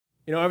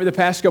Over the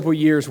past couple of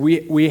years,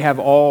 we have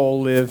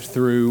all lived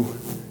through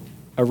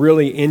a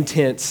really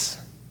intense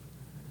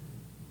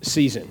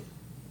season.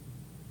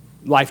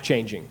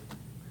 Life-changing,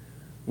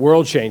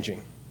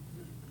 world-changing.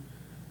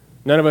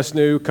 None of us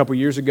knew a couple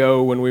years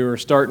ago when we were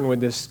starting with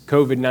this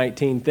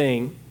COVID-19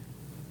 thing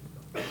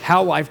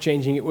how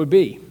life-changing it would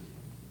be.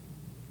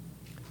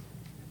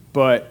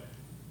 But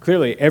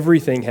clearly,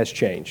 everything has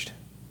changed.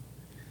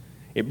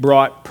 It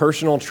brought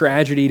personal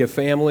tragedy to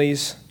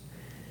families.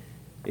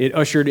 It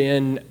ushered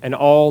in an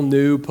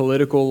all-new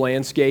political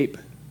landscape,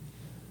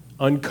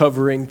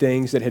 uncovering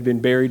things that had been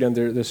buried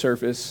under the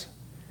surface.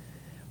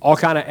 All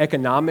kind of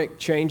economic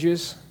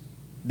changes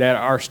that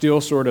are still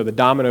sort of, the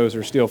dominoes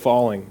are still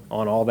falling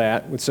on all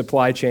that, with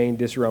supply chain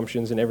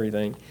disruptions and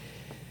everything.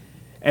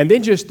 And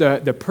then just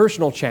the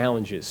personal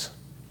challenges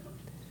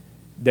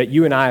that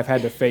you and I have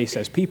had to face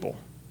as people,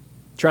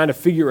 trying to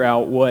figure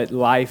out what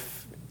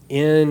life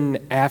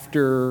in,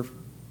 after,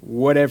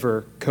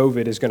 whatever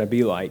COVID is going to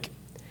be like.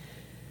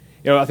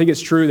 I think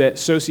it's true that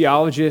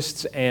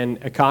sociologists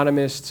and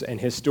economists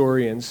and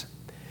historians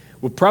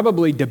will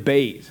probably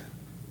debate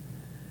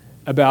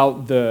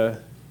about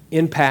the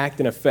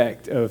impact and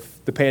effect of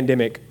the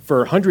pandemic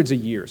for hundreds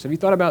of years. Have you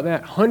thought about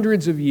that?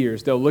 Hundreds of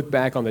years, they'll look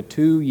back on the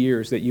 2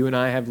 years that you and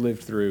I have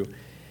lived through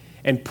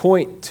and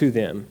point to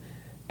them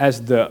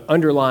as the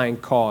underlying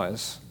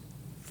cause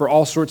for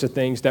all sorts of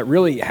things that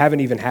really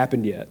haven't even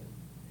happened yet.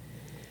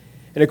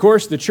 And of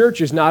course, the church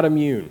is not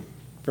immune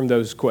from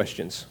those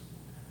questions.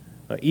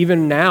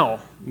 Even now,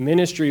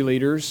 ministry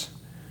leaders,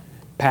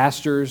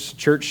 pastors,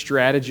 church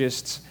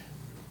strategists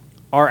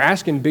are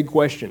asking big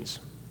questions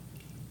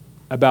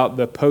about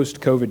the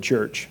post-COVID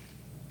church.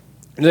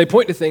 And they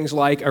point to things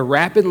like a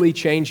rapidly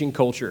changing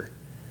culture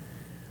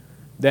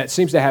that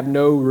seems to have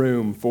no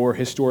room for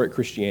historic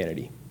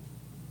Christianity.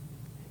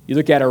 You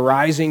look at a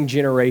rising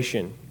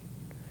generation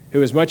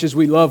who, as much as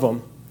we love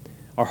them,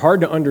 are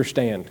hard to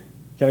understand.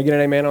 Can I get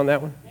an amen on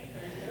that one?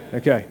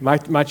 Okay,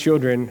 my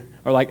children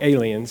are like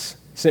aliens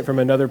sent from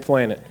another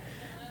planet.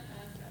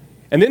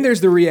 And then there's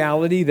the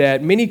reality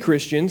that many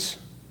Christians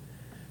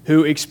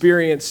who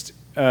experienced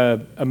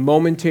a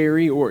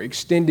momentary or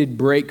extended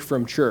break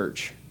from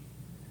church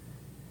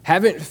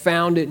haven't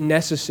found it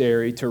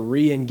necessary to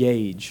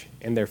re-engage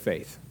in their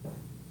faith.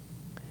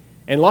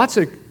 And lots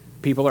of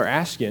people are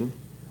asking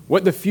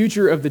what the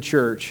future of the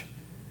church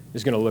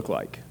is going to look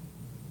like.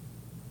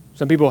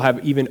 Some people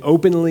have even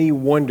openly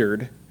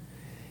wondered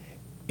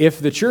if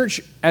the church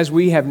as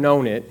we have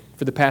known it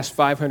for the past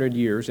 500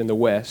 years in the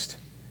West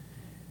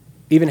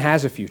even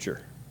has a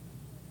future.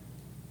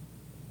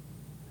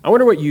 I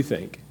wonder what you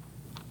think.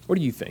 What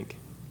do you think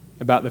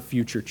about the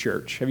future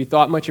church? Have you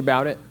thought much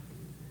about it?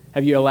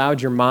 Have you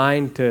allowed your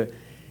mind to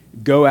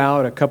go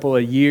out a couple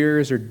of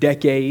years or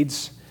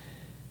decades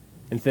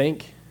and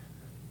think?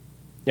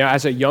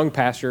 As a young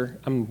pastor,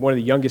 I'm one of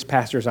the youngest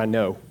pastors I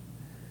know.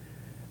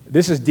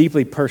 This is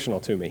deeply personal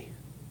to me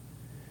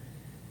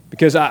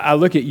because I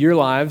look at your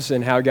lives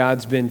and how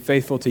God's been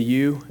faithful to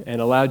you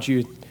and allowed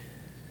you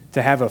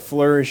to have a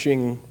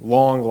flourishing,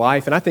 long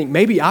life. And I think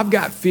maybe I've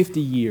got 50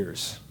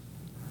 years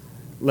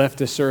left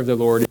to serve the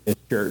Lord in His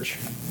church.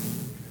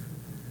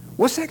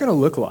 What's that going to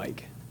look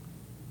like?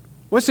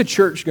 What's the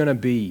church going to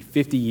be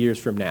 50 years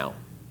from now?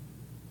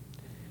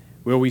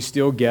 Will we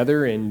still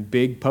gather in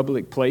big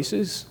public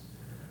places?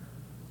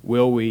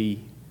 Will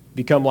we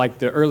become like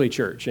the early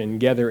church and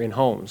gather in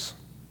homes?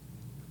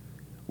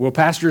 Will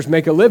pastors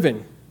make a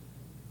living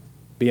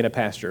being a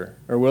pastor?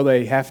 Or will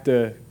they have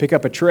to pick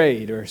up a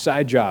trade or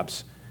side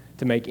jobs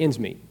to make ends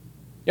meet?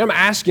 I'm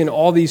asking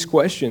all these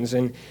questions,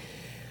 and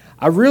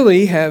I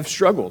really have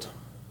struggled.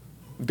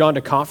 I've gone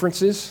to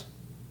conferences.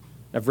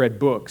 I've read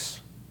books.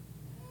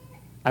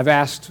 I've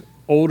asked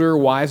older,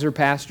 wiser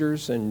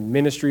pastors and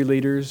ministry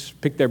leaders,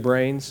 pick their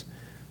brains.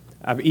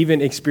 I've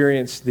even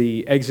experienced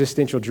the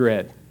existential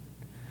dread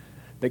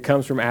that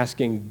comes from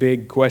asking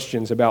big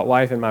questions about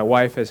life, and my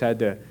wife has had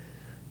to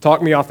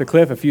talk me off the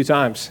cliff a few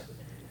times.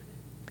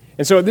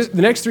 And so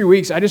the next 3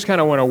 weeks, I just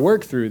kind of want to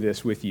work through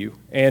this with you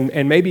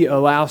and maybe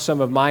allow some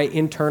of my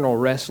internal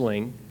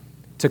wrestling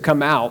to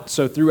come out,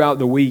 so throughout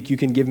the week you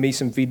can give me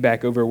some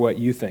feedback over what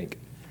you think.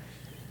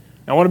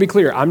 I want to be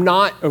clear, I'm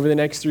not, over the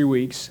next 3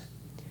 weeks,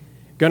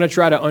 going to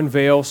try to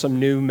unveil some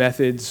new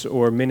methods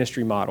or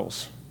ministry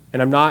models.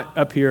 And I'm not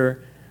up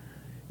here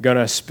going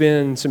to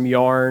spin some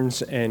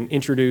yarns and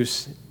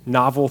introduce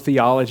novel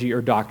theology or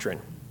doctrine.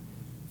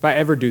 If I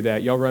ever do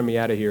that, y'all run me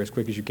out of here as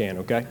quick as you can,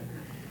 okay?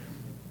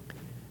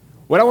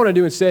 What I want to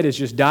do instead is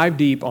just dive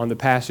deep on the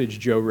passage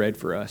Joe read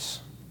for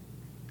us.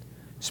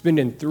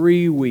 Spending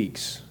 3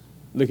 weeks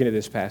looking at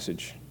this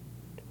passage,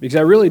 because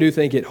I really do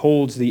think it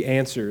holds the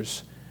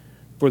answers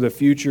for the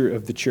future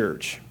of the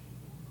church.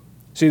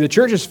 See, the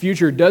church's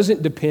future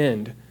doesn't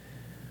depend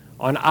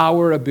on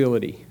our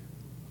ability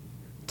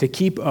to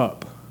keep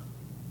up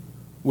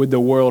with the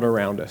world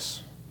around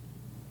us,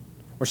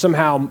 or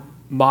somehow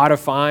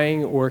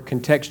modifying or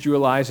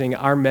contextualizing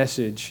our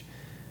message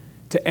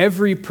to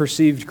every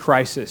perceived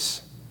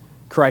crises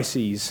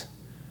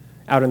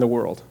out in the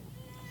world.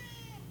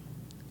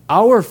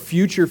 Our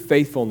future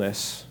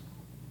faithfulness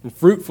and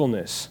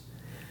fruitfulness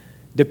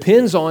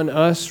depends on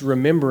us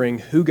remembering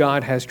who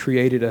God has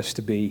created us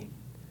to be,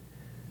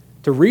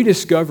 to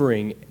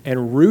rediscovering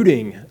and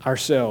rooting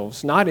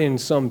ourselves, not in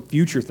some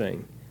future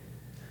thing,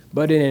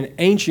 but in an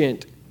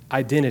ancient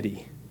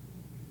identity.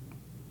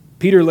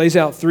 Peter lays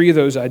out 3 of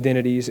those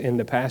identities in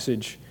the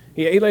passage.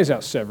 He lays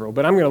out several,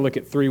 but I'm going to look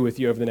at 3 with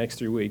you over the next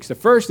 3 weeks. The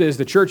first is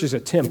the church is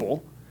a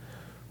temple.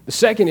 The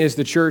second is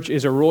the church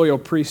is a royal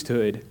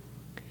priesthood.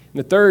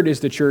 And the third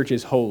is the church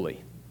is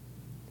holy.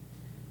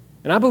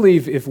 And I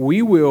believe if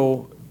we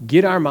will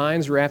get our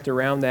minds wrapped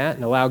around that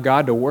and allow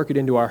God to work it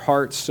into our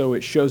hearts so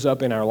it shows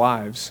up in our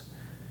lives,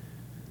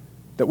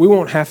 that we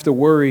won't have to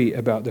worry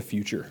about the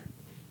future.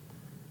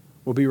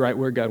 We'll be right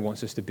where God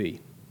wants us to be.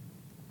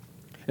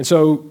 And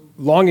so,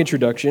 long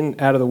introduction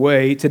out of the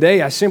way.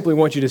 Today, I simply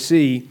want you to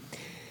see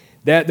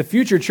that the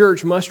future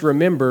church must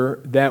remember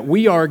that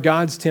we are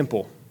God's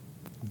temple,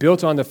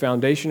 built on the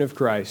foundation of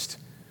Christ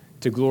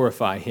to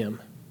glorify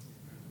Him.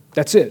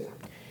 That's it.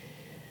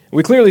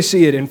 We clearly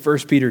see it in 1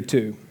 Peter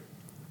 2.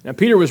 Now,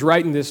 Peter was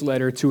writing this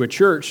letter to a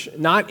church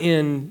not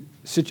in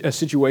a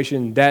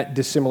situation that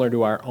dissimilar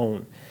to our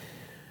own.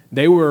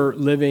 They were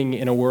living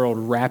in a world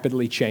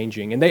rapidly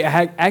changing, and they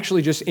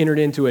actually just entered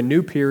into a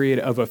new period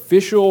of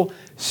official,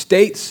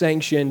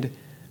 state-sanctioned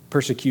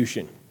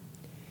persecution.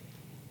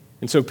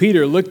 And so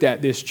Peter looked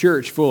at this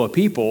church full of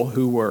people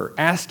who were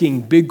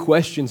asking big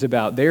questions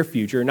about their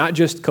future, not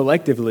just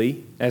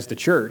collectively as the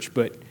church,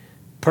 but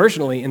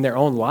personally in their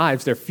own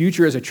lives. Their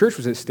future as a church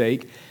was at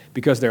stake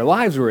because their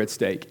lives were at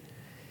stake.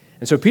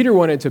 And so Peter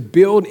wanted to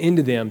build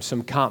into them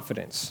some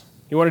confidence.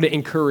 He wanted to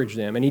encourage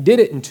them, and he did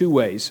it in 2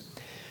 ways.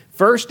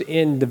 First,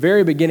 in the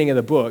very beginning of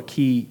the book,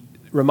 he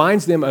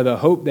reminds them of the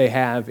hope they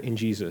have in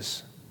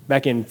Jesus.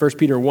 Back in 1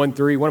 Peter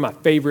 1:3, one of my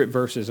favorite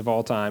verses of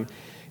all time,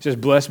 he says,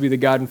 "Blessed be the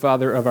God and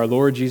Father of our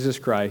Lord Jesus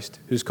Christ,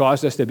 who's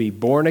caused us to be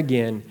born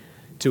again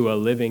to a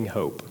living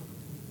hope."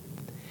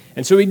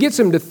 And so he gets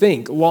them to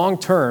think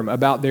long-term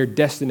about their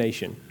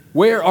destination.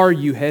 Where are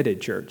you headed,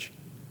 church?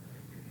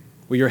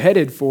 Well, you're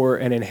headed for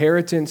an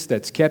inheritance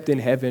that's kept in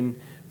heaven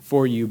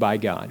for you by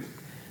God.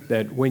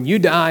 That when you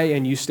die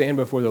and you stand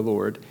before the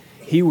Lord,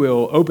 He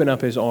will open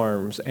up His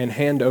arms and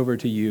hand over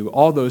to you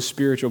all those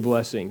spiritual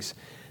blessings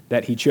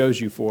that He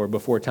chose you for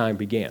before time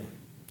began.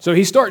 So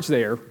he starts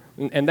there,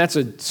 and that's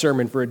a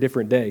sermon for a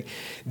different day.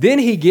 Then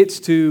he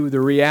gets to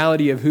the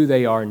reality of who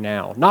they are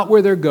now. Not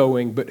where they're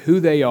going, but who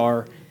they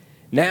are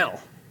now.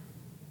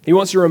 He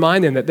wants to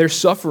remind them that their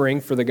suffering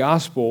for the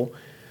gospel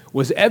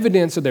was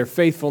evidence of their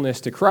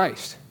faithfulness to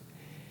Christ.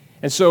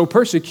 And so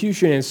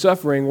persecution and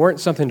suffering weren't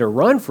something to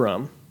run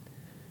from,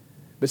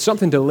 but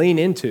something to lean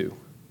into.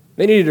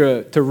 They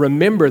needed to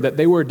remember that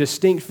they were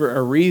distinct for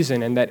a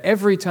reason, and that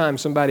every time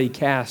somebody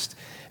cast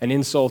an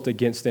insult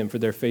against them for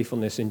their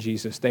faithfulness in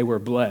Jesus, they were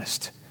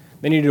blessed.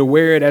 They needed to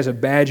wear it as a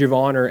badge of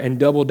honor and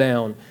double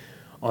down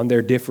on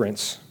their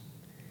difference.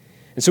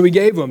 And so he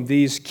gave them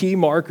these key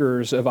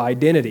markers of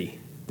identity: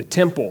 the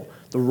temple,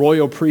 the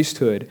royal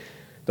priesthood,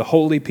 the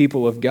holy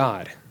people of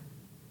God.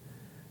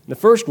 The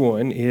first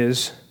one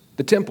is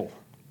the temple.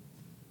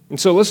 And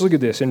so let's look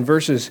at this. In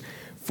verses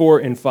 4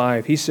 and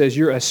 5, he says,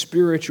 "You're a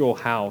spiritual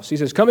house." He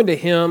says, "Come into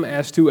Him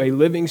as to a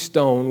living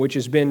stone, which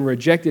has been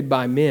rejected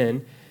by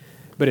men,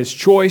 but is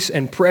choice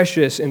and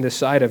precious in the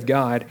sight of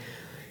God.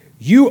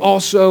 You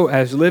also,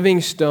 as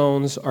living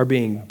stones, are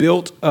being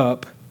built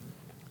up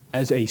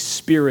as a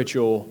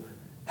spiritual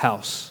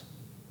house."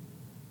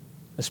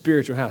 A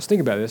spiritual house.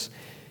 Think about this.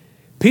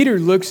 Peter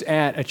looks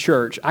at a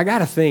church, I got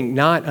to think,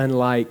 not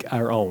unlike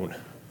our own.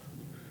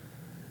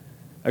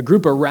 A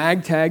group of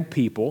ragtag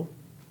people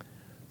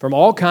from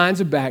all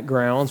kinds of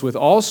backgrounds with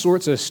all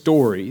sorts of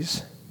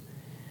stories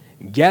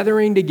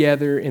gathering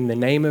together in the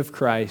name of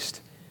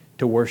Christ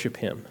to worship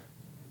Him.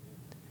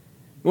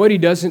 What he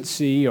doesn't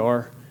see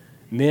are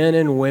men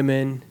and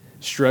women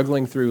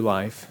struggling through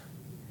life.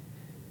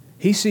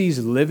 He sees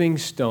living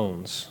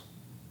stones,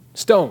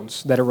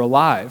 stones that are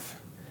alive,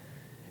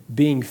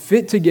 being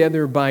fit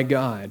together by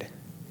God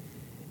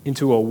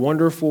into a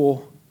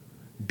wonderful,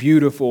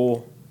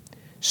 beautiful,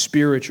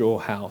 spiritual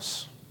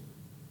house.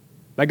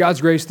 By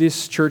God's grace,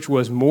 this church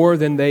was more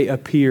than they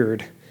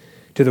appeared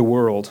to the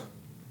world.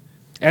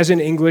 As in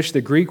English,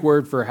 the Greek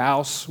word for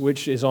house,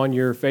 which is on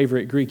your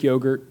favorite Greek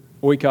yogurt,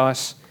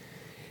 oikos,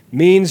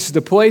 means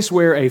the place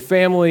where a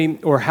family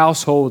or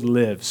household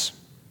lives,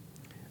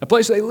 a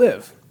place they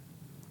live.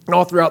 And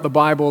all throughout the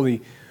Bible,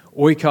 the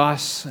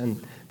oikos and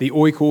the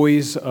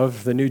oikois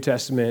of the New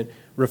Testament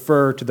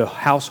refer to the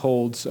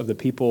households of the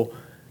people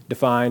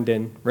defined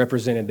and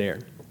represented there.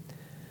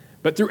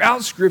 But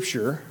throughout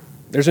Scripture,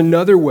 there's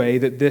another way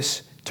that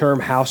this term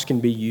house can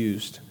be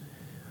used.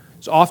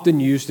 It's often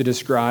used to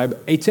describe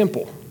a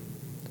temple.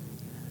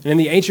 And in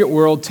the ancient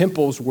world,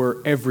 temples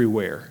were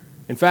everywhere.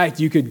 In fact,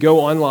 you could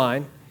go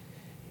online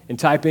and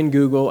type in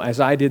Google,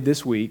 as I did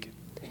this week,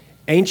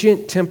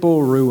 ancient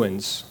temple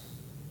ruins.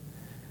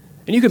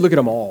 And you could look at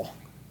them all.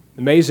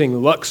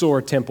 Amazing Luxor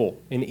Temple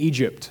in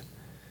Egypt.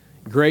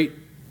 Great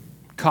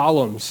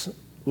columns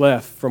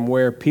left from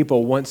where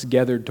people once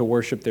gathered to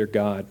worship their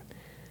God.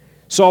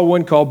 Saw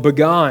one called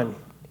Bagan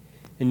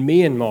in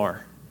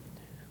Myanmar.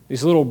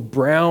 These little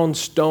brown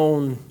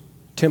stone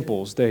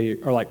temples. They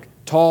are like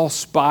tall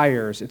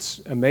spires. It's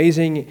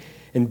amazing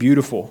and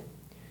beautiful.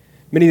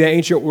 Many of the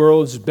ancient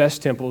world's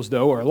best temples,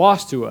 though, are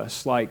lost to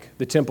us, like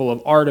the Temple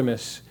of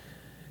Artemis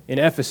in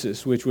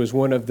Ephesus, which was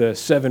one of the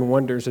 7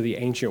 wonders of the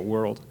ancient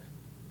world.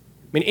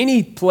 I mean,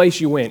 any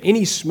place you went,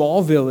 any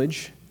small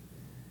village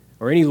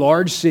or any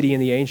large city in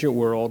the ancient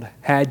world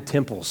had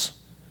temples.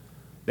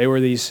 They were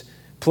these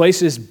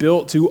places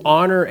built to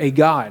honor a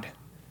god,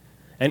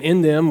 and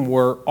in them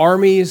were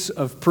armies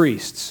of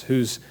priests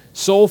whose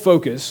sole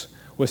focus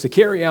was to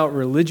carry out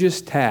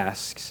religious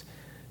tasks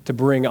to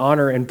bring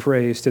honor and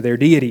praise to their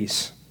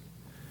deities.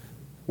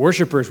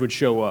 Worshipers would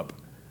show up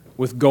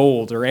with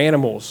gold or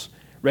animals,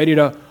 ready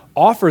to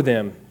offer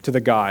them to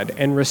the god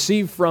and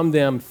receive from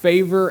them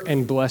favor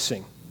and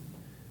blessing.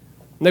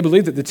 And they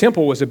believed that the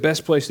temple was the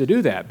best place to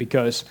do that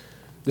because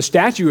the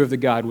statue of the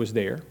god was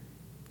there.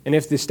 And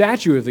if the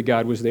statue of the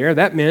god was there,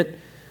 that meant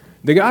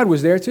the god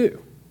was there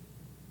too.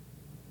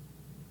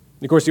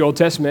 Of course, the Old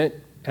Testament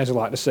has a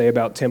lot to say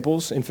about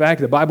temples. In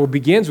fact, the Bible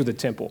begins with a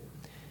temple.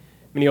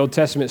 Many Old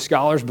Testament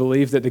scholars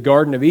believe that the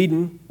Garden of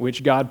Eden,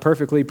 which God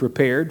perfectly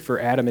prepared for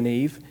Adam and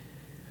Eve,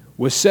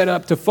 was set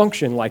up to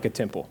function like a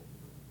temple.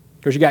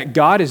 Because you got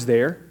God is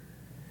there,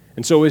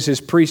 and so is his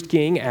priest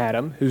king,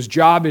 Adam, whose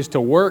job is to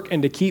work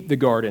and to keep the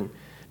garden,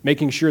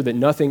 making sure that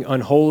nothing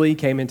unholy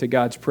came into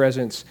God's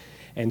presence,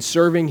 and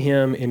serving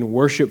him in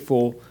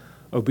worshipful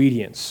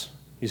obedience.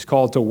 He's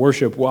called to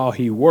worship while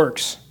he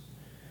works.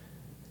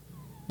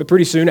 But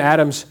pretty soon,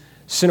 Adam's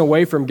sent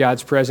away from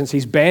God's presence.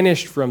 He's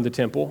banished from the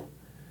temple,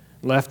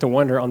 left to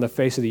wander on the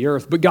face of the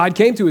earth. But God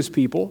came to his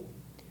people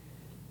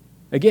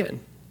again.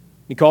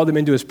 He called them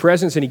into his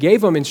presence, and he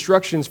gave them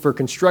instructions for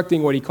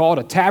constructing what he called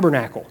a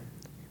tabernacle,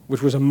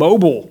 which was a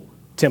mobile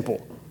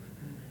temple.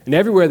 And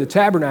everywhere the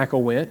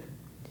tabernacle went,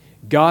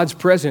 God's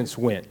presence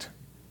went.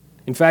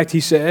 In fact, he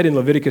said in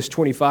Leviticus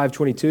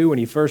 25:22, when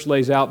he first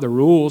lays out the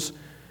rules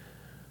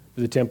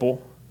for the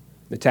temple,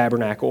 the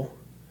tabernacle,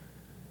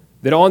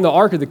 that on the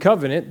Ark of the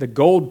Covenant, the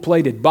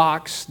gold-plated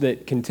box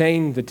that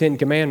contained the 10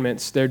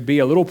 Commandments, there'd be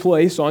a little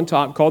place on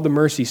top called the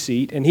mercy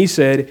seat. And he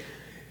said,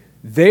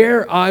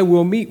 "There I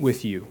will meet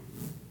with you."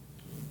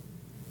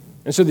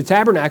 And so the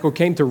tabernacle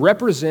came to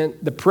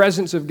represent the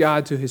presence of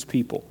God to his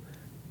people.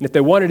 And if they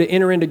wanted to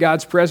enter into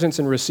God's presence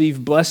and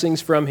receive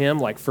blessings from him,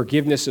 like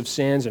forgiveness of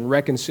sins and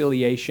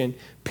reconciliation,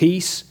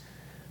 peace,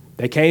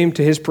 they came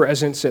to his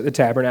presence at the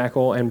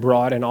tabernacle and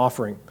brought an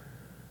offering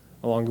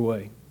along the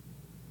way.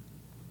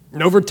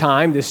 And over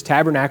time, this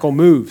tabernacle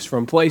moves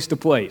from place to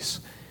place,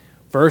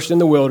 first in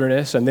the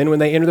wilderness, and then when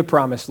they enter the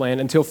promised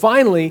land, until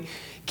finally,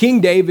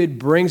 King David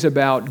brings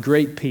about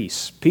great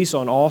peace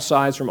on all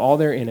sides from all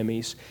their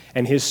enemies,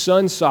 and his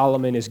son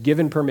Solomon is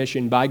given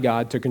permission by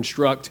God to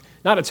construct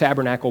not a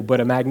tabernacle, but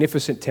a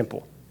magnificent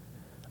temple.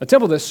 A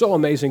temple that's so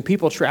amazing,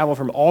 people travel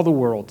from all the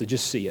world to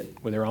just see it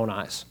with their own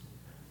eyes.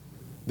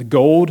 The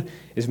gold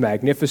is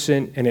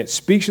magnificent, and it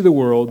speaks to the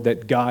world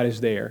that God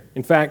is there.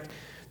 In fact,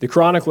 the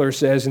chronicler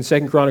says in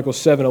 2 Chronicles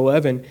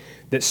 7:11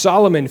 that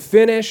Solomon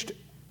finished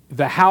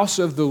the house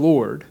of the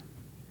Lord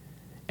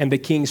and the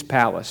king's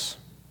palace.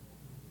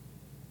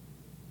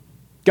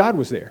 God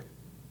was there.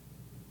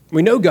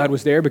 We know God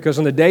was there because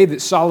on the day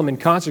that Solomon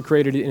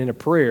consecrated it in a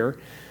prayer,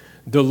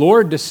 the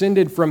Lord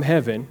descended from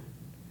heaven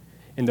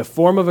in the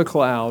form of a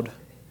cloud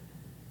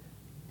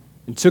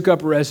and took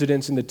up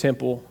residence in the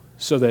temple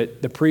so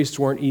that the priests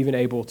weren't even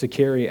able to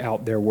carry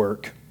out their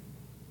work.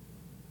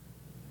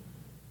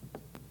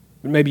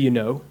 But maybe you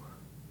know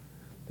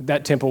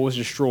that temple was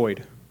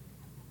destroyed.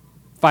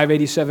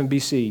 587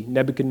 BC,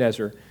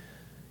 Nebuchadnezzar,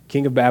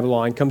 king of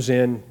Babylon, comes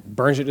in,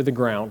 burns it to the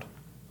ground.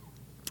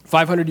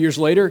 500 years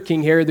later,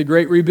 King Herod the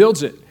Great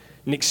rebuilds it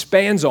and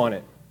expands on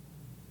it.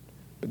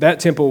 But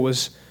that temple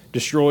was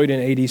destroyed in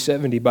AD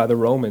 70 by the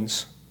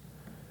Romans.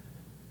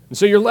 And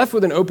so you're left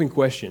with an open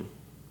question.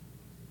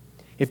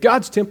 If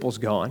God's temple's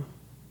gone,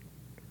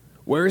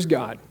 where is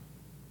God?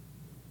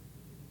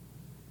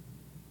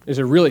 There's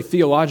a really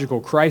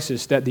theological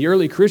crisis that the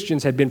early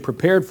Christians had been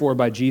prepared for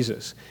by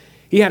Jesus.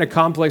 He had a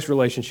complex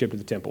relationship with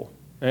the temple.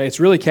 It's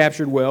really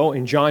captured well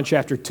in John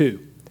chapter 2,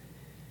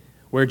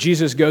 where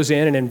Jesus goes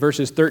in and in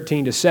verses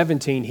 13 to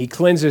 17, he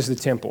cleanses the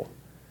temple.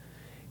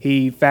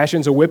 He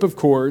fashions a whip of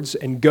cords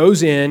and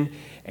goes in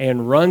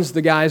and runs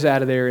the guys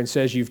out of there and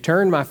says, "You've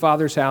turned my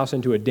Father's house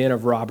into a den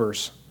of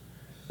robbers."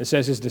 It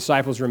says his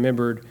disciples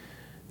remembered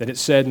that it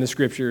said in the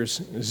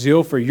scriptures,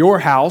 "Zeal for your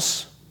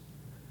house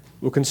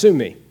will consume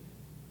me."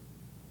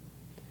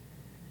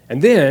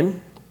 And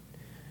then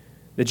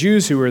the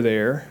Jews who were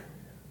there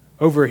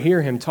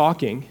overhear him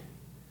talking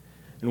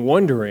and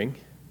wondering,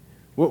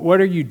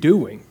 what are you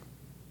doing?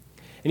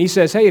 And he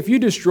says, "Hey, if you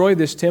destroy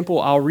this temple,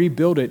 I'll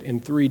rebuild it in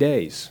 3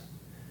 days."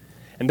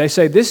 And they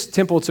say, "This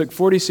temple took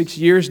 46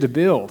 years to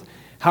build.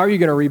 How are you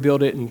going to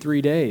rebuild it in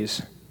 3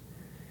 days?"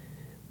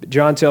 But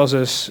John tells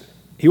us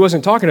he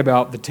wasn't talking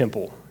about the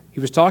temple. He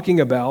was talking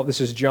about,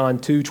 this is John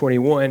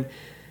 2:21,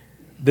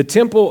 the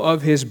temple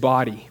of his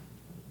body.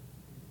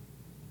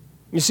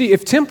 You see,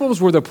 if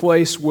temples were the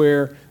place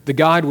where the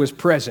God was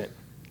present,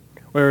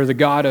 where the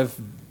God of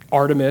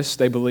Artemis,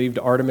 they believed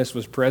Artemis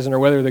was present, or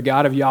whether the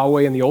God of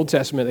Yahweh in the Old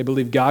Testament, they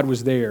believed God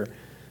was there,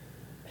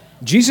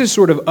 Jesus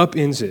sort of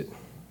upends it.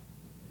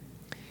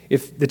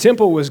 If the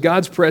temple was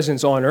God's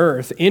presence on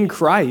earth in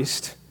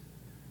Christ,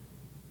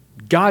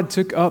 God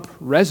took up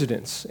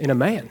residence in a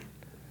man,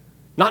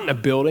 not in a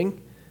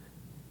building.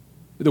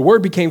 The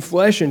Word became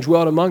flesh and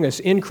dwelt among us.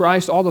 In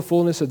Christ, all the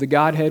fullness of the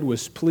Godhead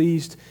was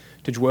pleased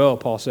to dwell,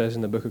 Paul says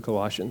in the book of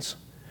Colossians.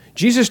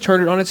 Jesus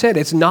turned it on its head.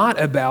 It's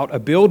not about a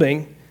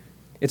building,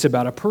 it's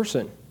about a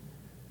person.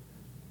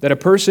 That a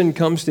person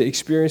comes to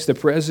experience the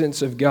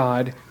presence of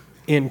God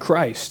in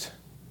Christ.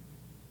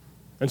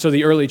 And so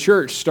the early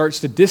church starts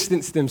to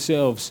distance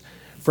themselves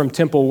from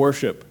temple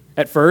worship.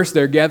 At first,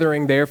 they're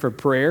gathering there for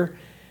prayer,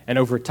 and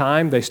over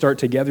time, they start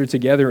to gather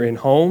together in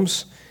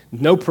homes.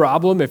 No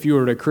problem if you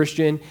were a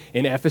Christian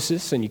in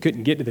Ephesus and you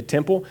couldn't get to the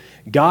temple.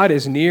 God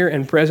is near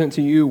and present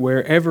to you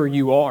wherever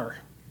you are.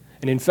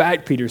 And in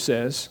fact, Peter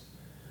says,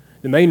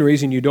 the main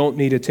reason you don't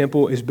need a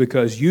temple is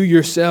because you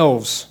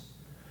yourselves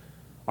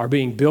are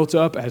being built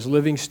up as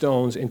living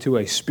stones into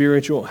a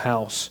spiritual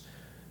house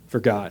for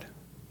God.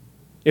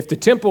 If the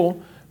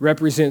temple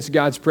represents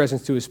God's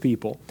presence to his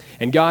people,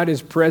 and God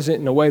is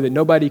present in a way that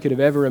nobody could have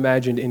ever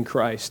imagined in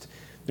Christ,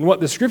 and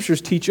what the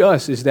Scriptures teach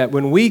us is that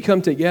when we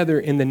come together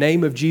in the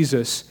name of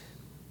Jesus,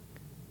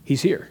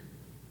 he's here.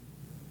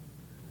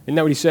 Isn't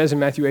that what he says in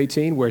Matthew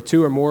 18? Where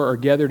two or more are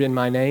gathered in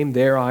my name,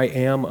 there I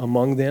am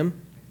among them.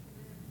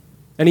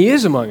 And he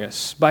is among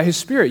us by his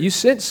Spirit. You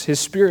sense his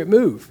Spirit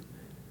move.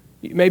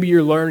 Maybe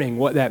you're learning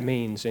what that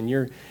means, and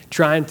you're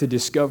trying to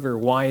discover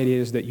why it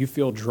is that you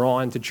feel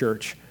drawn to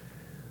church,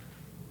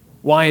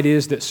 why it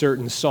is that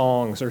certain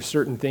songs or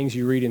certain things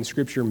you read in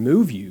Scripture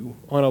move you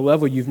on a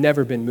level you've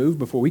never been moved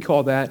before. We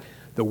call that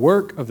the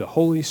work of the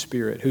Holy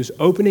Spirit, who's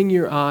opening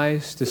your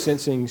eyes to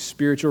sensing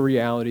spiritual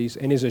realities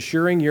and is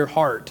assuring your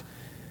heart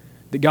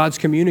that God's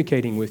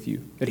communicating with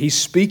you, that he's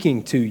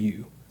speaking to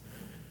you.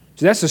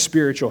 So that's a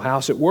spiritual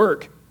house at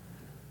work.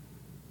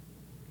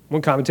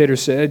 One commentator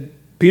said,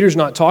 Peter's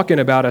not talking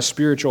about a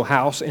spiritual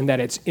house in that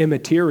it's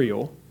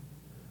immaterial,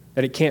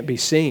 that it can't be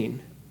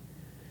seen.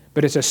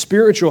 But it's a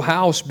spiritual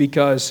house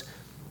because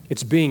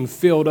it's being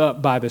filled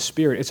up by the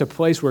Spirit. It's a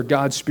place where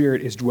God's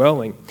Spirit is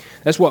dwelling.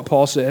 That's what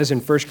Paul says in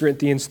 1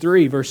 Corinthians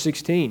 3, verse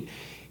 16.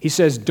 He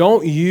says,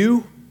 don't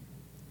you,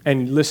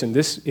 and listen,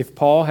 this if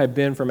Paul had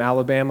been from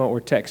Alabama or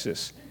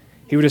Texas,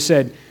 he would have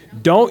said,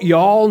 don't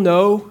y'all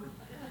know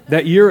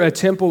that you're a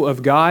temple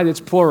of God? It's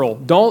plural.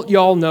 Don't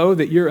y'all know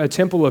that you're a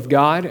temple of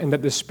God and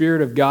that the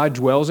Spirit of God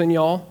dwells in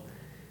y'all?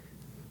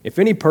 If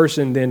any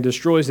person then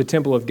destroys the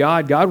temple of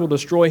God, God will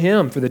destroy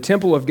him, for the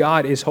temple of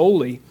God is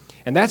holy.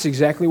 And that's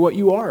exactly what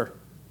you are.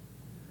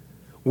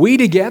 We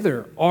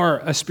together are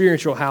a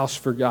spiritual house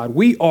for God.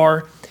 We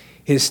are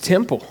his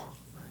temple.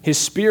 His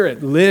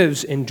Spirit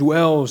lives and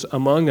dwells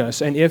among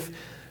us. And if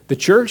the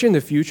church in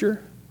the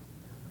future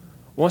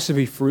wants to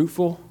be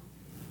fruitful,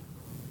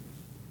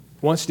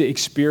 wants to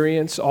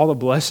experience all the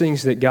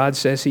blessings that God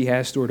says he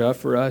has stored up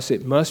for us,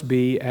 it must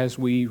be as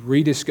we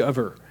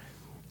rediscover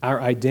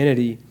our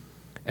identity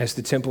as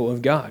the temple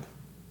of God.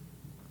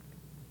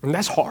 And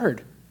that's hard.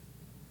 I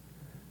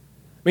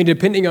mean,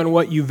 depending on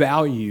what you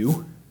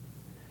value,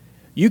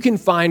 you can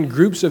find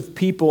groups of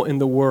people in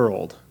the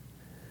world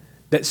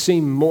that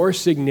seem more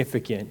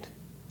significant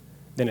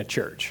than a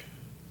church.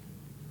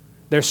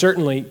 There are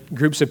certainly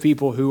groups of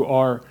people who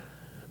are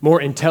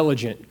more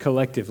intelligent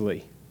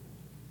collectively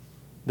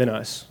than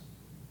us.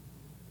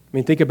 I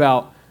mean, think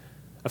about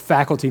a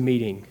faculty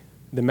meeting,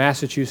 the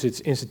Massachusetts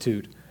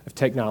Institute of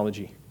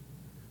Technology.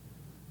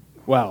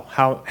 Wow,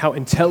 how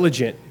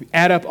intelligent.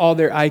 Add up all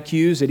their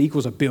IQs, it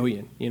equals 1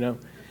 billion,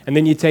 And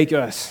then you take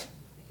us.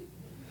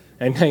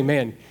 And hey,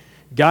 man,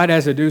 God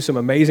has to do some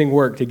amazing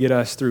work to get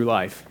us through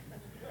life.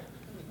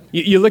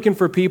 You're looking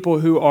for people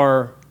who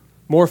are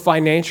more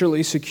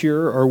financially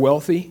secure or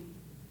wealthy?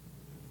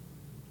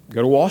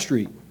 Go to Wall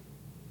Street.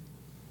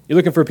 You're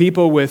looking for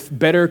people with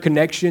better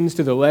connections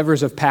to the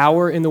levers of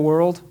power in the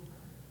world?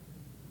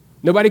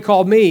 Nobody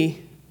called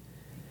me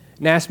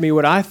and asked me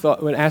what I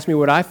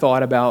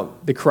thought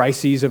about the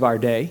crises of our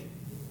day.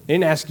 They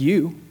didn't ask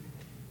you.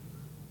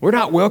 We're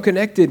not well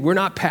connected. We're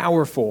not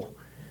powerful.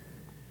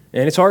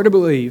 And it's hard to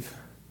believe,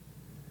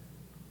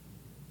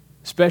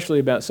 especially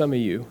about some of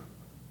you.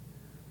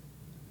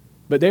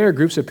 But there are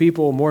groups of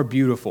people more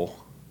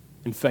beautiful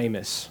and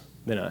famous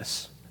than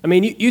us. I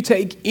mean, you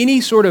take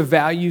any sort of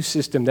value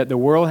system that the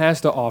world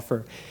has to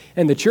offer,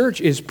 and the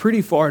church is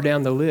pretty far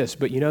down the list,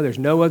 but there's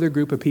no other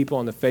group of people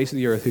on the face of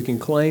the earth who can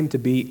claim to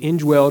be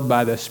indwelled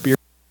by the Spirit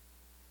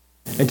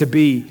and to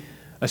be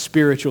a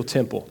spiritual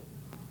temple.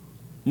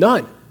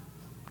 None.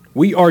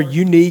 We are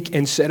unique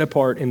and set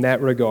apart in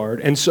that regard.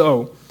 And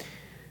so,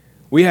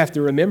 we have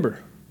to remember,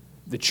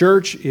 the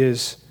church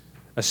is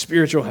a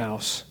spiritual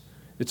house,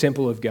 the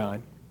temple of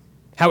God.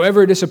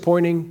 However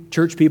disappointing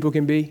church people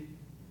can be,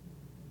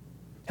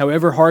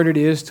 however hard it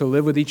is to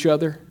live with each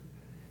other,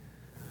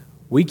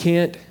 we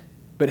can't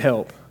but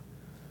help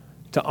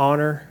to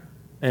honor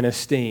and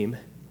esteem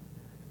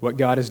what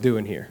God is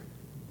doing here.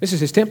 This is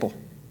his temple.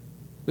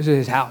 This is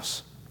his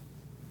house.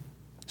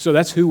 So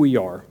that's who we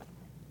are.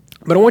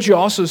 But I want you to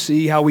also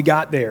see how we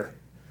got there.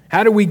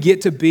 How do we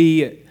get to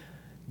be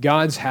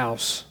God's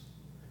house?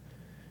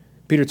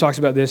 Peter talks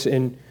about this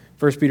in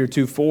 1 Peter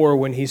 2:4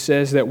 when he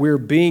says that we're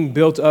being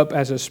built up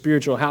as a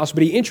spiritual house,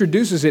 but he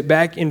introduces it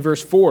back in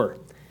verse 4.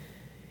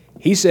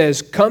 He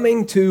says,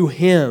 coming to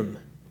him,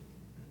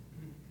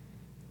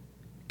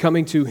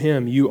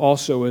 you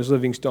also as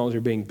living stones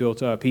are being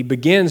built up. He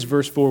begins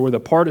verse 4 with a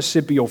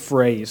participial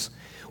phrase,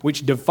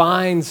 which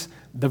defines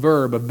the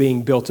verb of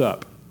being built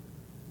up.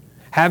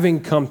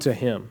 Having come to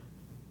him,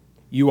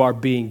 you are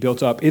being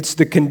built up. It's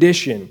the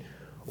condition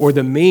or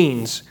the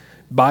means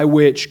by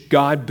which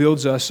God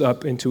builds us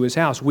up into his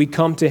house. We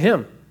come to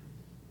him.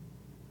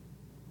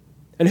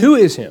 And who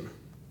is him?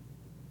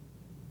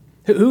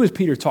 Who is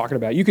Peter talking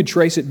about? You could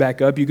trace it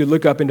back up. You could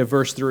look up into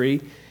verse 3,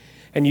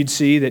 and you'd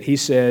see that he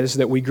says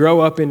that we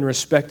grow up in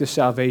respect to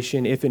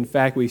salvation if in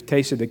fact we've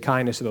tasted the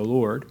kindness of the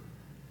Lord.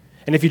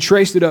 And if you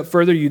traced it up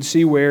further, you'd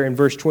see where in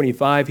verse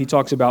 25 he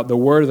talks about the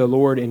word of the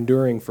Lord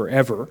enduring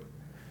forever.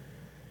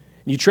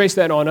 You trace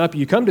that on up,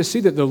 you come to see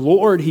that the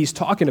Lord he's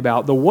talking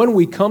about, the one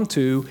we come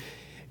to,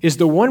 is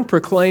the one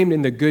proclaimed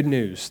in the good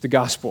news, the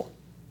gospel,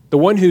 the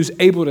one who's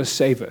able to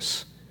save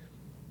us.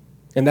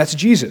 And that's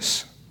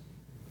Jesus.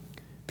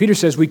 Peter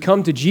says we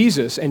come to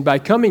Jesus, and by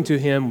coming to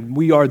him,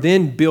 we are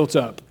then built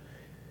up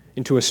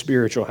into a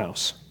spiritual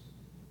house.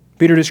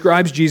 Peter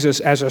describes Jesus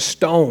as a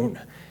stone,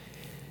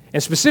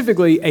 and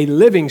specifically a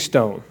living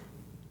stone,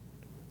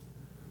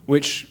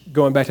 which,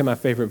 going back to my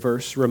favorite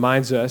verse,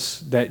 reminds us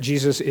that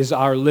Jesus is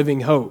our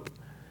living hope,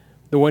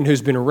 the one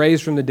who's been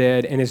raised from the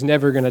dead and is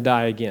never going to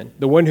die again,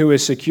 the one who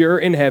is secure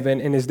in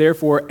heaven and is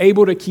therefore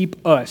able to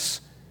keep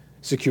us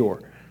secure.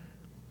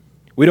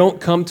 We don't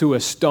come to a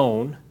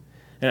stone,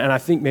 and I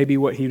think maybe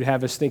what he'd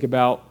have us think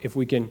about, if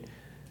we can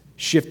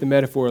shift the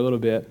metaphor a little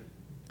bit,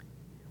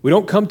 we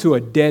don't come to a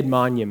dead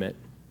monument,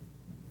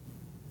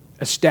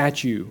 a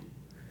statue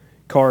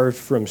carved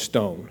from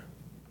stone,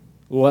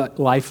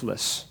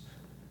 lifeless,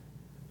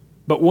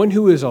 but one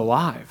who is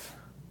alive,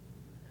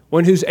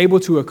 one who's able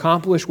to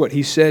accomplish what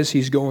he says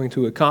he's going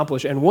to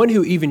accomplish, and one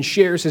who even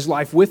shares his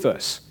life with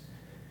us.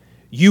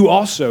 You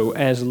also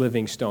as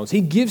living stones. He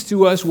gives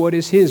to us what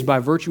is his by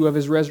virtue of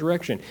his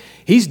resurrection.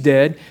 He's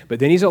dead, but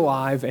then he's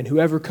alive, and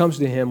whoever comes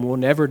to him will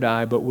never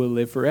die, but will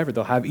live forever.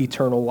 They'll have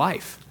eternal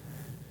life.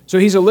 So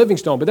he's a living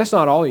stone, but that's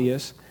not all he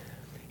is.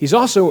 He's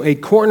also a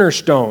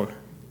cornerstone.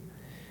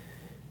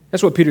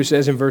 That's what Peter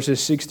says in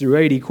verses 6 through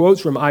 8. He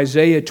quotes from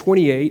Isaiah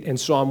 28 and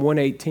Psalm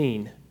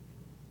 118.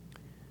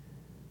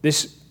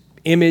 This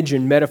image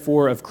and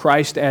metaphor of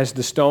Christ as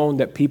the stone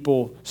that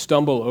people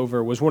stumble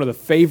over was one of the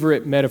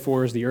favorite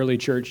metaphors the early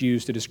church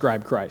used to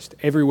describe Christ.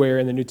 Everywhere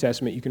in the New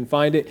Testament you can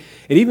find it.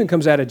 It even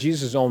comes out of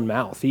Jesus' own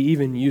mouth. He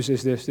even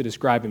uses this to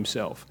describe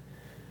himself.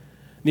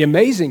 The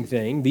amazing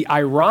thing, the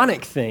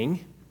ironic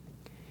thing,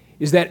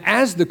 is that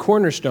as the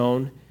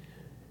cornerstone,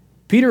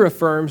 Peter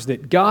affirms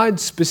that God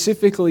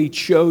specifically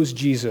chose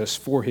Jesus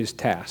for his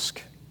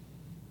task.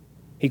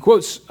 He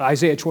quotes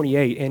Isaiah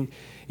 28, and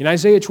in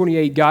Isaiah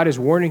 28, God is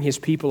warning his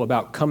people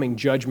about coming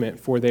judgment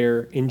for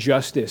their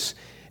injustice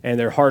and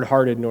their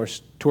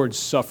hard-heartedness towards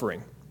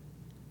suffering.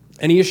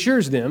 And he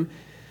assures them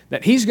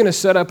that he's going to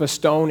set up a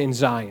stone in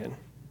Zion.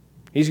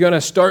 He's going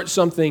to start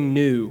something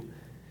new.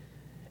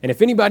 And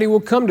if anybody will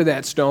come to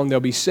that stone, they'll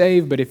be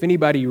saved. But if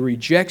anybody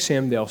rejects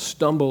him, they'll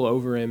stumble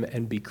over him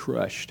and be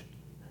crushed.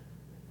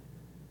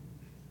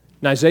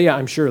 And Isaiah,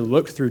 I'm sure,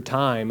 looked through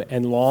time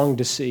and longed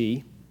to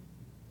see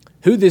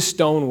who this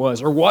stone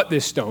was or what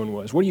this stone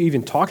was. What are you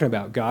even talking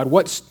about, God?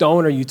 What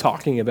stone are you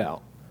talking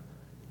about?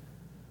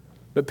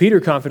 But Peter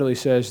confidently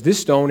says, this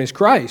stone is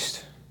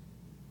Christ.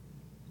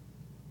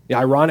 The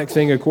ironic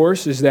thing, of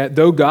course, is that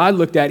though God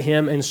looked at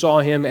him and saw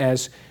him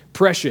as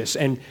precious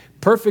and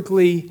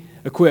perfectly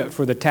equipped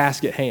for the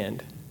task at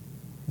hand,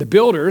 the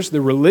builders,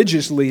 the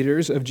religious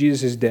leaders of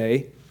Jesus'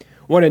 day,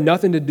 wanted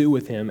nothing to do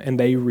with him, and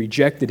they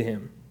rejected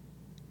him.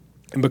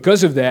 And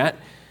because of that,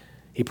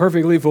 he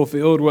perfectly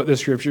fulfilled what the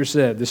Scripture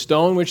said. The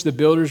stone which the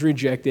builders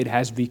rejected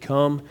has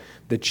become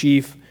the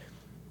chief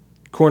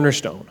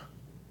cornerstone.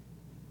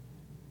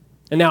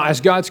 And now, as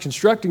God's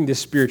constructing this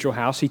spiritual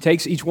house, he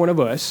takes each one of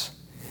us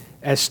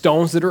as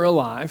stones that are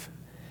alive,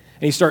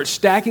 and he starts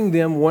stacking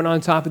them one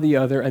on top of the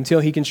other until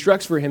he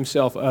constructs for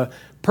himself a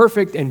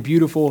perfect and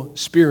beautiful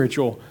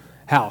spiritual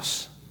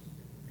house.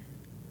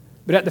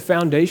 But at the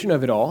foundation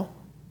of it all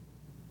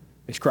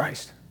is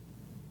Christ,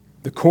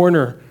 the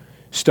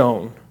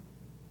cornerstone.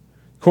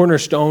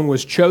 Cornerstone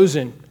was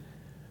chosen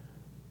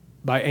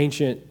by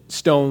ancient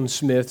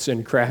stonesmiths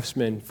and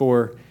craftsmen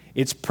for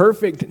its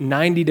perfect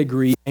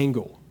 90-degree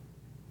angle.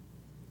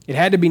 It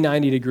had to be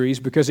 90 degrees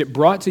because it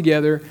brought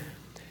together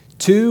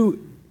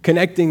two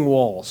connecting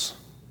walls.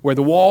 Where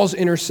the walls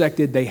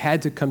intersected, they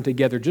had to come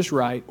together just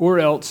right, or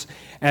else,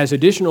 as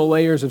additional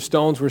layers of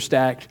stones were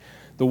stacked,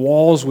 the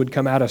walls would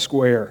come out a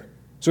square.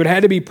 So it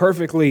had to be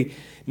perfectly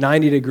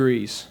 90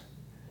 degrees.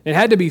 It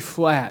had to be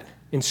flat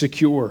and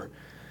secure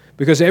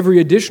because every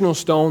additional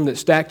stone that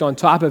stacked on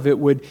top of it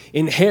would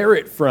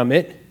inherit from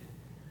it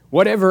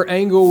whatever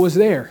angle was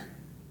there.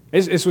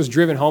 This was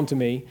driven home to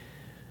me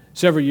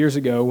several years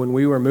ago when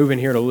we were moving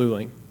here to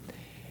Luling,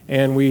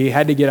 and we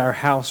had to get our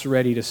house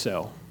ready to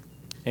sell.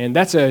 And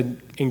that's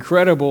an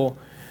incredible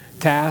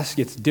task.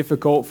 It's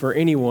difficult for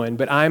anyone,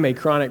 but I'm a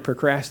chronic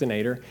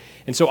procrastinator.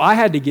 And so I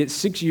had to get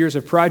 6 years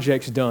of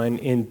projects done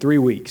in 3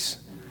 weeks.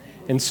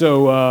 And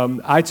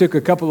so I took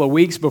a couple of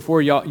weeks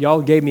before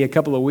y'all gave me a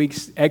couple of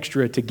weeks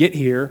extra to get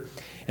here.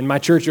 And my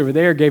church over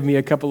there gave me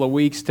a couple of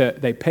weeks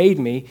they paid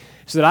me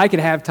so that I could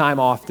have time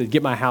off to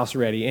get my house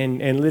ready.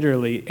 And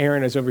literally,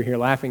 Aaron is over here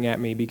laughing at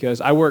me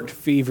because I worked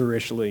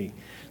feverishly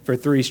for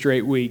 3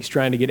 straight weeks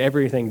trying to get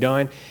everything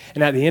done.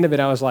 And at the end of it,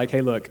 I was like,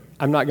 hey, look,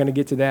 I'm not going to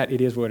get to that. It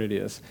is what it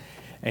is.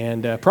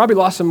 And probably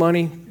lost some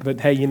money,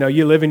 but hey,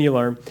 you live and you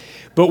learn.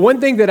 But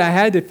one thing that I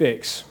had to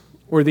fix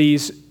were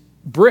these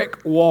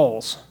brick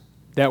walls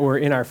that were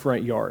in our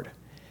front yard.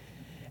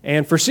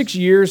 And for 6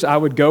 years, I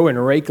would go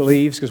and rake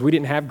leaves because we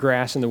didn't have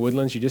grass in the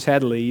woodlands. You just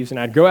had leaves. And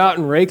I'd go out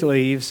and rake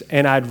leaves,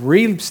 and I'd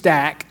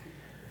restack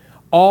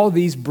all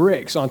these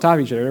bricks on top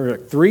of each other. There were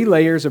like 3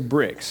 layers of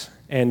bricks.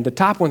 And the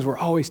top ones were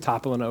always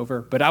toppling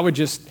over. But I would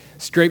just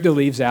scrape the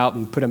leaves out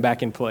and put them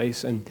back in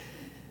place. And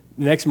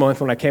next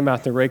month when I came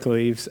out to rake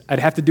leaves, I'd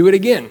have to do it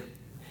again.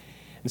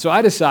 And so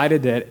I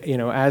decided that,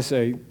 as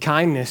a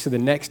kindness to the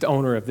next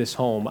owner of this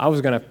home, I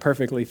was going to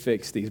perfectly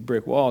fix these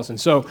brick walls. And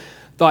so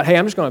thought, hey,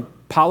 I'm just going to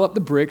pile up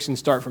the bricks and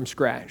start from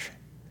scratch.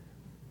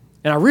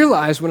 And I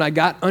realized when I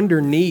got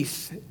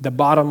underneath the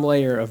bottom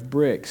layer of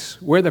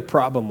bricks where the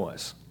problem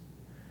was.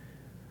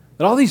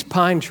 That all these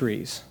pine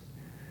trees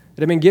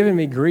that have been giving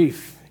me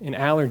grief and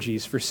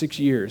allergies for 6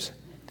 years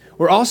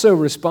were also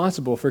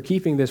responsible for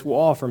keeping this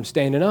wall from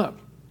standing up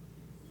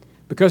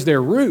because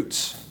their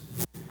roots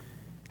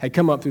had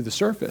come up through the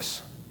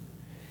surface.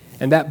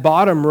 And that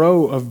bottom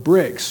row of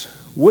bricks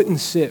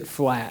wouldn't sit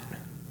flat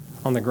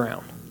on the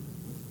ground.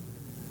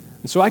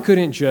 And so I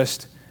couldn't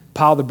just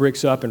pile the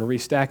bricks up and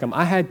restack them.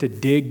 I had to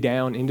dig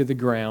down into the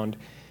ground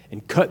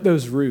and cut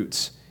those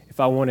roots if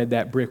I wanted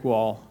that brick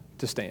wall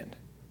to stand.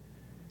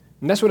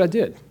 And that's what I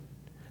did.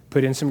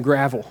 Put in some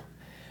gravel.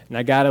 And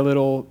I got a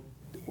little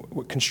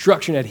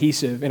construction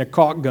adhesive and a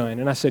caulk gun.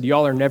 And I said,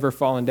 y'all are never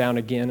falling down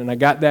again. And I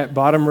got that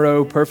bottom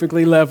row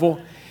perfectly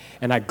level.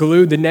 And I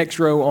glued the next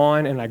row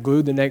on, and I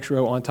glued the next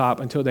row on top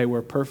until they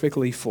were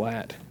perfectly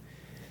flat.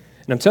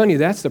 And I'm telling you,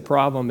 that's the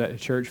problem that the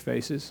church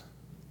faces.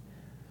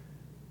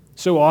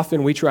 So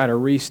often we try to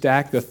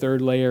restack the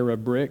 3rd layer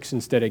of bricks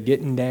instead of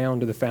getting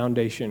down to the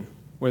foundation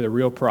where the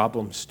real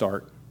problems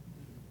start.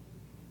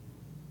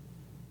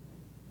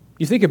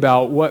 You think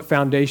about what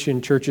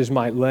foundation churches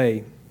might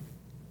lay.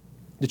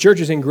 The church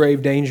is in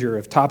grave danger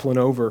of toppling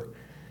over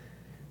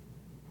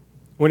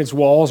when its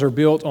walls are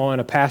built on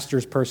a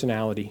pastor's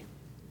personality.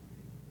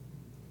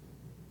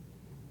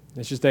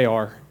 It's just they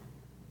are.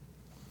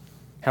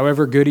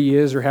 However good he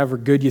is or however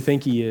good you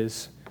think he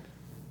is,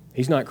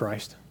 he's not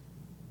Christ.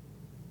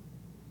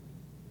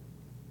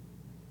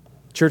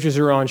 Churches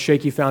are on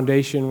shaky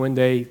foundation when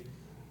they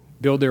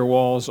build their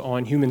walls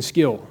on human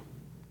skill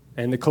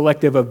and the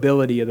collective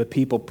ability of the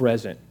people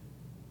present.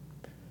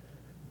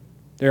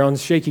 They're on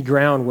shaky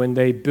ground when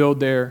they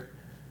build their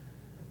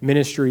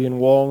ministry and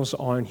walls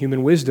on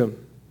human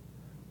wisdom,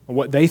 on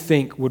what they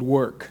think would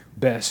work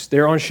best.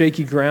 They're on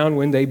shaky ground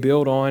when they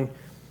build on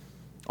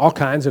all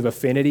kinds of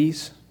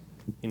affinities,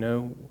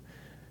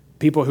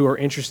 people who are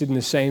interested in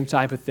the same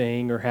type of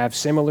thing or have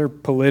similar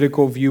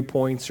political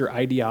viewpoints or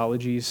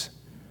ideologies.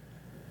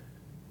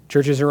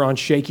 Churches are on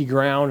shaky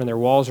ground and their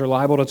walls are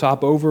liable to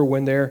top over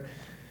when they're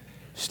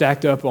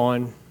stacked up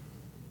on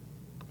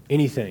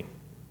anything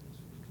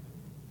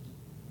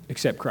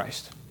except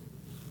Christ.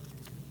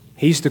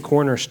 He's the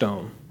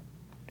cornerstone.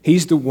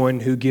 He's the one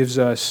who gives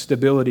us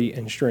stability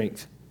and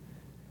strength.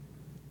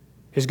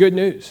 His good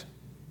news.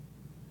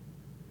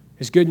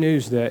 His good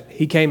news that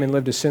he came and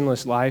lived a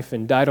sinless life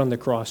and died on the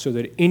cross so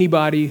that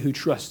anybody who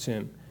trusts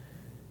him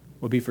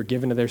will be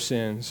forgiven of their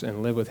sins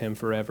and live with him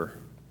forever.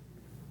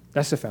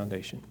 That's the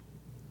foundation.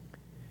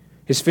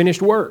 His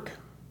finished work,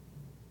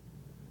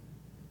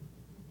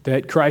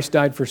 that Christ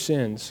died for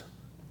sins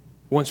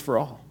once for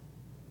all,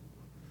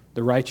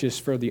 the righteous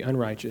for the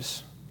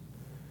unrighteous,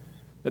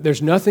 that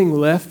there's nothing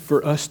left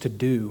for us to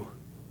do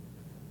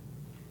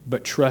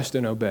but trust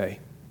and obey.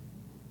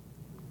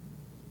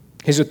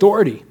 His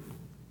authority.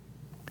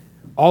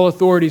 All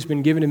authority has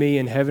been given to me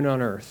in heaven and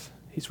on earth.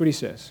 That's what he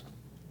says.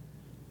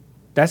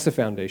 That's the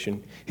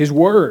foundation. His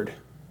word.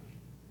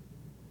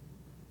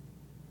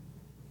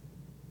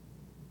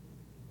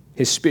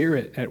 His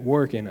Spirit at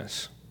work in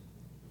us.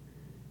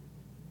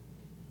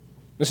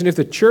 Listen, if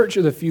the church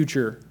of the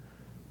future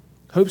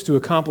hopes to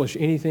accomplish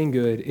anything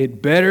good,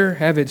 it better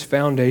have its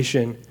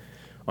foundation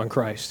on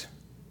Christ.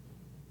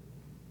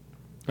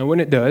 And when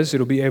it does,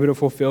 it'll be able to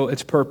fulfill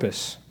its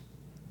purpose.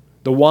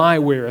 The why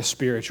we're a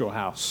spiritual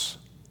house.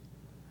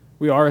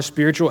 We are a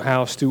spiritual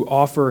house to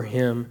offer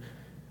him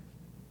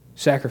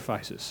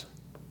sacrifices.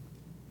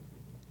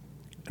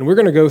 And we're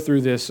going to go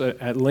through this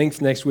at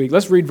length next week.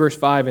 Let's read verse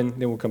 5 and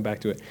then we'll come back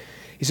to it.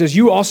 He says,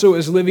 "You also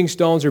as living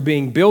stones are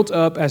being built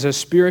up as a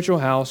spiritual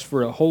house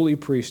for a holy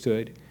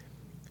priesthood,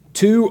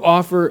 to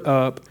offer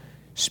up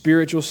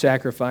spiritual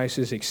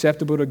sacrifices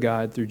acceptable to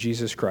God through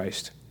Jesus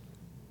Christ."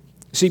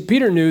 See,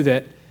 Peter knew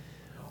that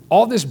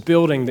all this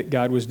building that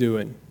God was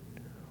doing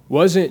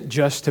wasn't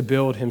just to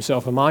build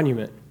himself a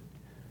monument,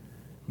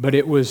 but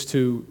it was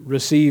to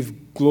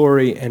receive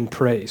glory and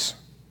praise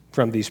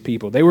from these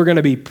people. They were going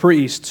to be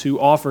priests who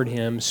offered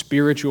him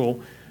spiritual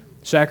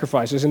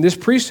sacrifices. And this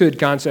priesthood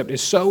concept is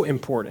so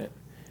important.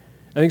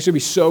 I think it's going to be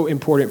so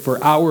important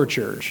for our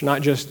church,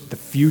 not just the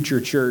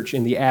future church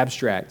in the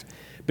abstract,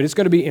 but it's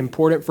going to be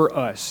important for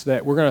us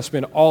that we're going to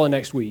spend all of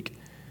next week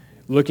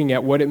looking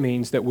at what it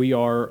means that we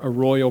are a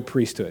royal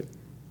priesthood.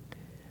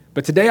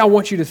 But today I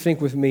want you to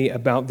think with me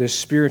about this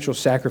spiritual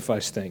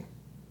sacrifice thing,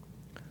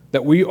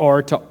 that we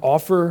are to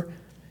offer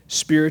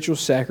spiritual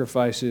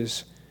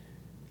sacrifices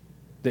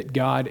that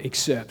God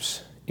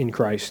accepts in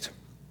Christ.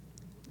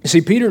 You see,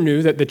 Peter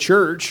knew that the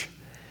church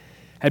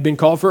had been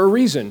called for a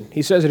reason.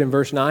 He says it in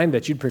verse 9,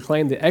 that you'd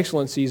proclaim the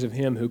excellencies of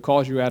him who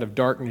calls you out of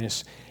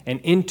darkness and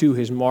into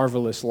his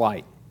marvelous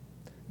light.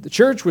 The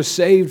church was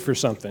saved for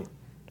something.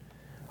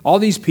 All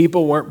these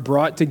people weren't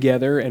brought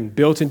together and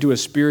built into a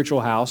spiritual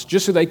house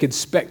just so they could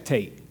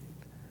spectate.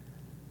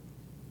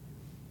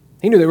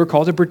 He knew they were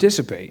called to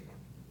participate,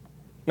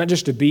 not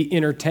just to be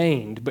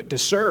entertained, but to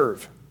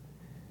serve.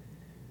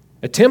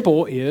 A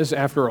temple is,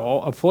 after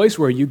all, a place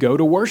where you go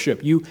to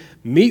worship. You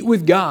meet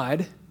with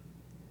God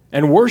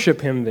and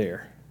worship him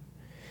there.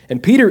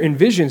 And Peter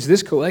envisions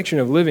this collection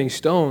of living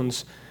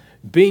stones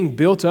being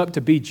built up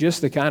to be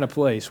just the kind of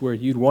place where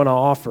you'd want to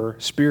offer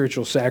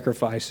spiritual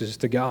sacrifices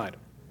to God.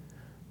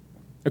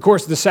 Of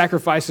course, the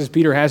sacrifices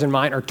Peter has in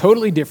mind are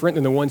totally different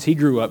than the ones he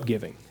grew up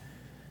giving.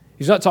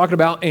 He's not talking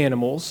about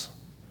animals.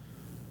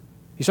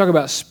 He's talking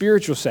about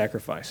spiritual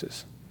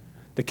sacrifices,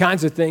 the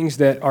kinds of things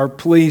that are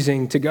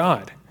pleasing to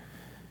God.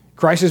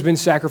 Christ has been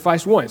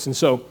sacrificed once. And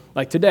so,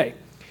 like today,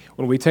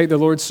 when we take the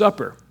Lord's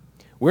Supper,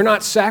 we're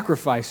not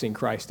sacrificing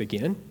Christ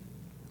again.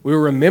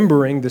 We're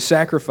remembering the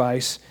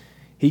sacrifice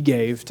he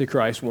gave to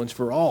Christ once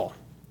for all.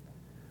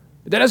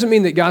 But that doesn't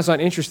mean that God's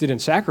not interested in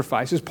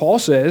sacrifices. Paul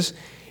says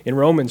in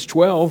Romans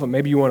 12, and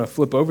maybe you want to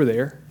flip over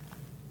there.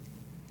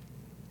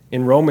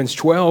 In Romans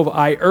 12,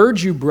 "I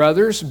urge you,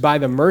 brothers, by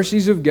the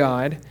mercies of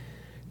God,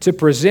 to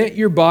present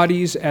your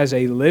bodies as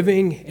a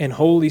living and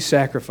holy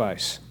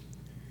sacrifice,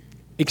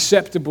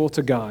 acceptable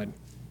to God,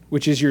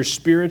 which is your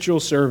spiritual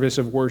service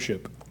of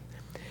worship.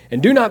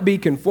 And do not be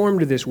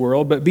conformed to this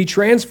world, but be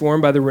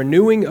transformed by the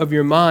renewing of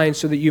your mind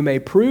so that you may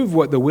prove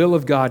what the will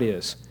of God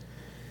is,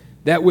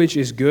 that which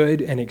is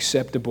good and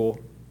acceptable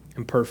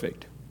and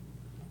perfect."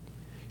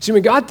 See,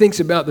 when God thinks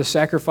about the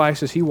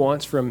sacrifices he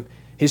wants from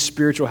his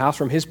spiritual house,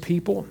 from his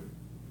people,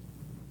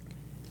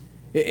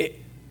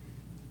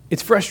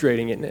 it's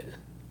frustrating, isn't it?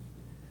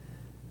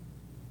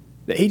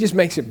 That he just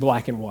makes it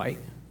black and white.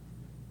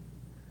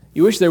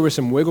 You wish there was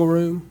some wiggle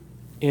room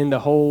in the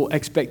whole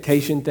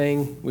expectation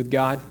thing with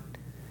God.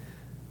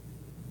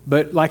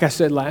 But like I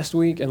said last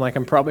week, and like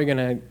I'm probably going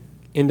to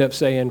end up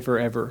saying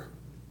forever,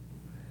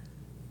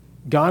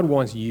 God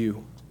wants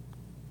you,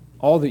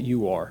 all that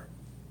you are.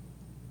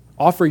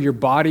 Offer your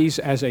bodies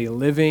as a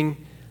living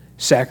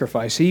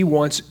sacrifice. He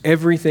wants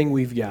everything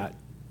we've got,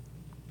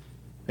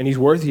 and he's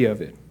worthy of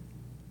it.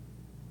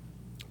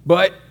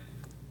 But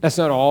that's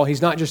not all.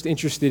 He's not just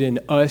interested in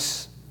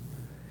us.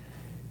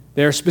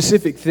 There are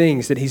specific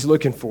things that he's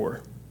looking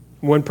for.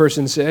 One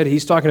person said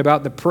he's talking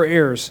about the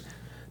prayers,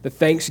 the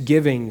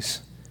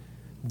thanksgivings,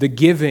 the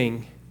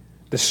giving,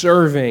 the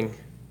serving.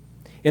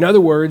 In other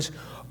words,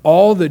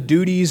 all the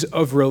duties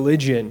of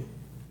religion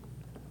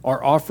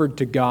are offered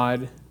to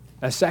God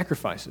as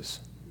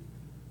sacrifices.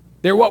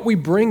 They're what we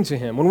bring to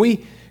him. When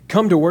we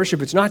come to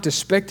worship, it's not to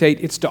spectate,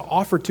 it's to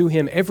offer to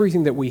him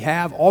everything that we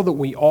have, all that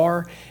we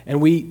are,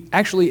 and we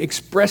actually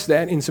express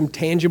that in some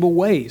tangible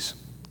ways.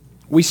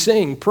 We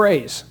sing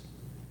praise.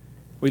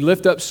 We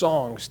lift up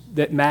songs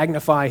that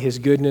magnify his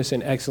goodness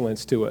and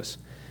excellence to us.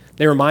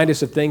 They remind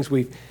us of things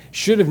we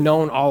should have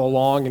known all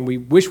along, and we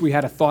wish we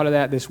had a thought of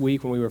that this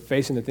week when we were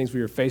facing the things we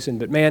were facing.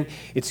 But man,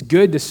 it's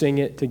good to sing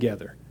it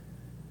together.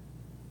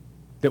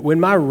 That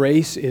when my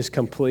race is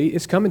complete,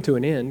 it's coming to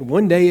an end.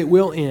 One day it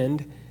will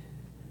end,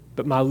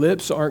 but my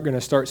lips aren't going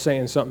to start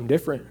saying something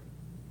different.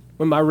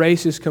 When my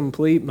race is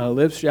complete, my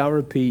lips shall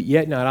repeat,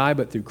 "Yet not I,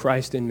 but through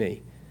Christ in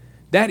me."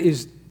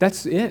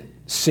 That's it.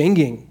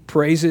 Singing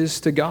praises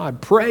to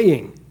God,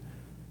 praying,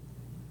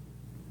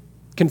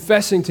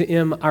 confessing to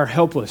him our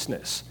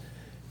helplessness,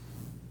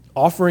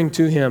 offering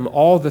to him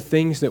all the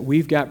things that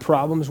we've got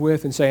problems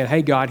with and saying,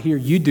 "Hey God, here,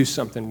 you do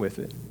something with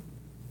it."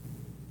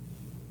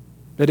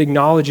 That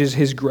acknowledges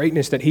his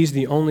greatness, that he's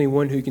the only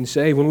one who can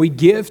save. When we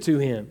give to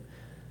him,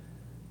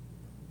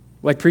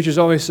 like preachers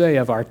always say,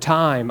 of our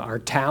time, our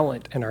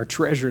talent, and our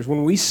treasures,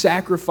 when we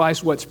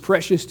sacrifice what's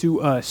precious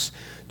to us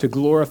to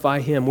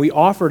glorify him, we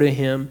offer to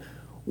him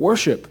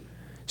worship,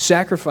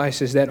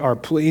 sacrifices that are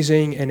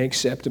pleasing and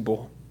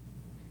acceptable.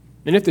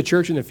 And if the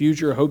church in the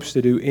future hopes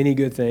to do any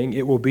good thing,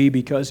 it will be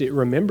because it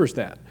remembers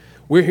that.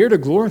 We're here to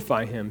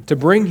glorify him, to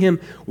bring him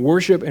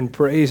worship and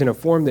praise in a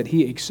form that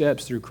he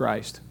accepts through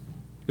Christ.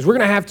 Because we're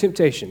going to have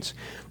temptations,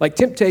 like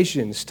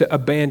temptations to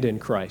abandon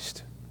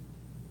Christ.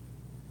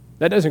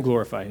 That doesn't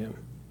glorify him.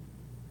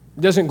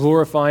 It doesn't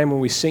glorify him when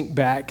we sink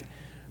back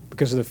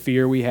because of the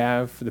fear we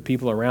have for the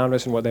people around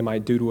us and what they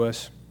might do to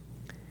us.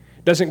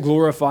 It doesn't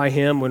glorify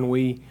him when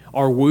we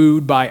are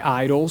wooed by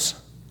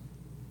idols,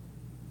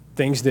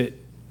 things that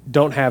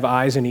don't have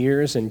eyes and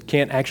ears and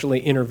can't actually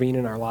intervene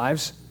in our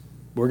lives.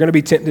 We're going to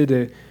be tempted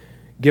to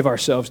give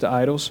ourselves to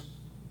idols.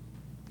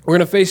 We're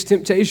going to face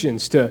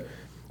temptations to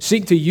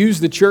seek to use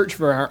the church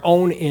for our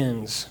own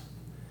ends,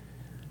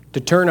 to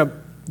turn up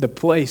the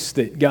place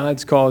that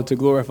God's called to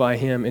glorify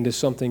him into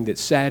something that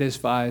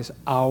satisfies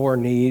our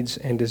needs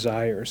and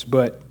desires.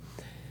 But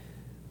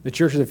the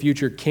church of the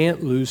future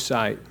can't lose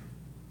sight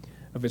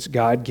of its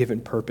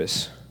God-given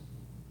purpose.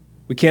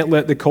 We can't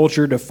let the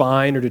culture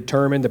define or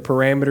determine the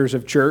parameters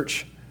of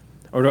church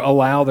or to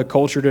allow the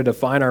culture to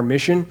define our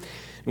mission.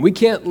 And we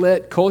can't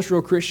let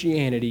cultural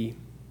Christianity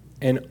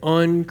and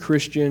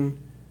unchristian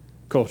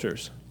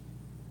cultures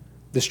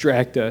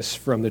distract us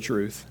from the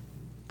truth.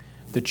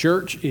 The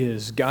church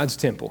is God's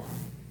temple,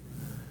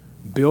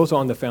 built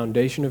on the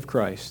foundation of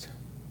Christ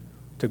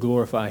to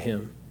glorify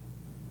him.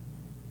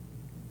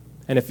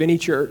 And if any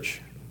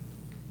church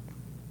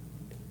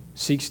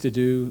seeks to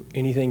do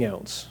anything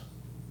else,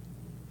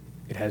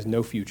 it has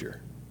no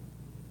future.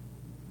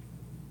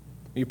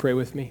 Will you pray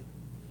with me?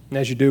 And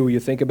as you do, will you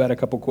think about a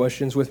couple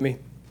questions with me?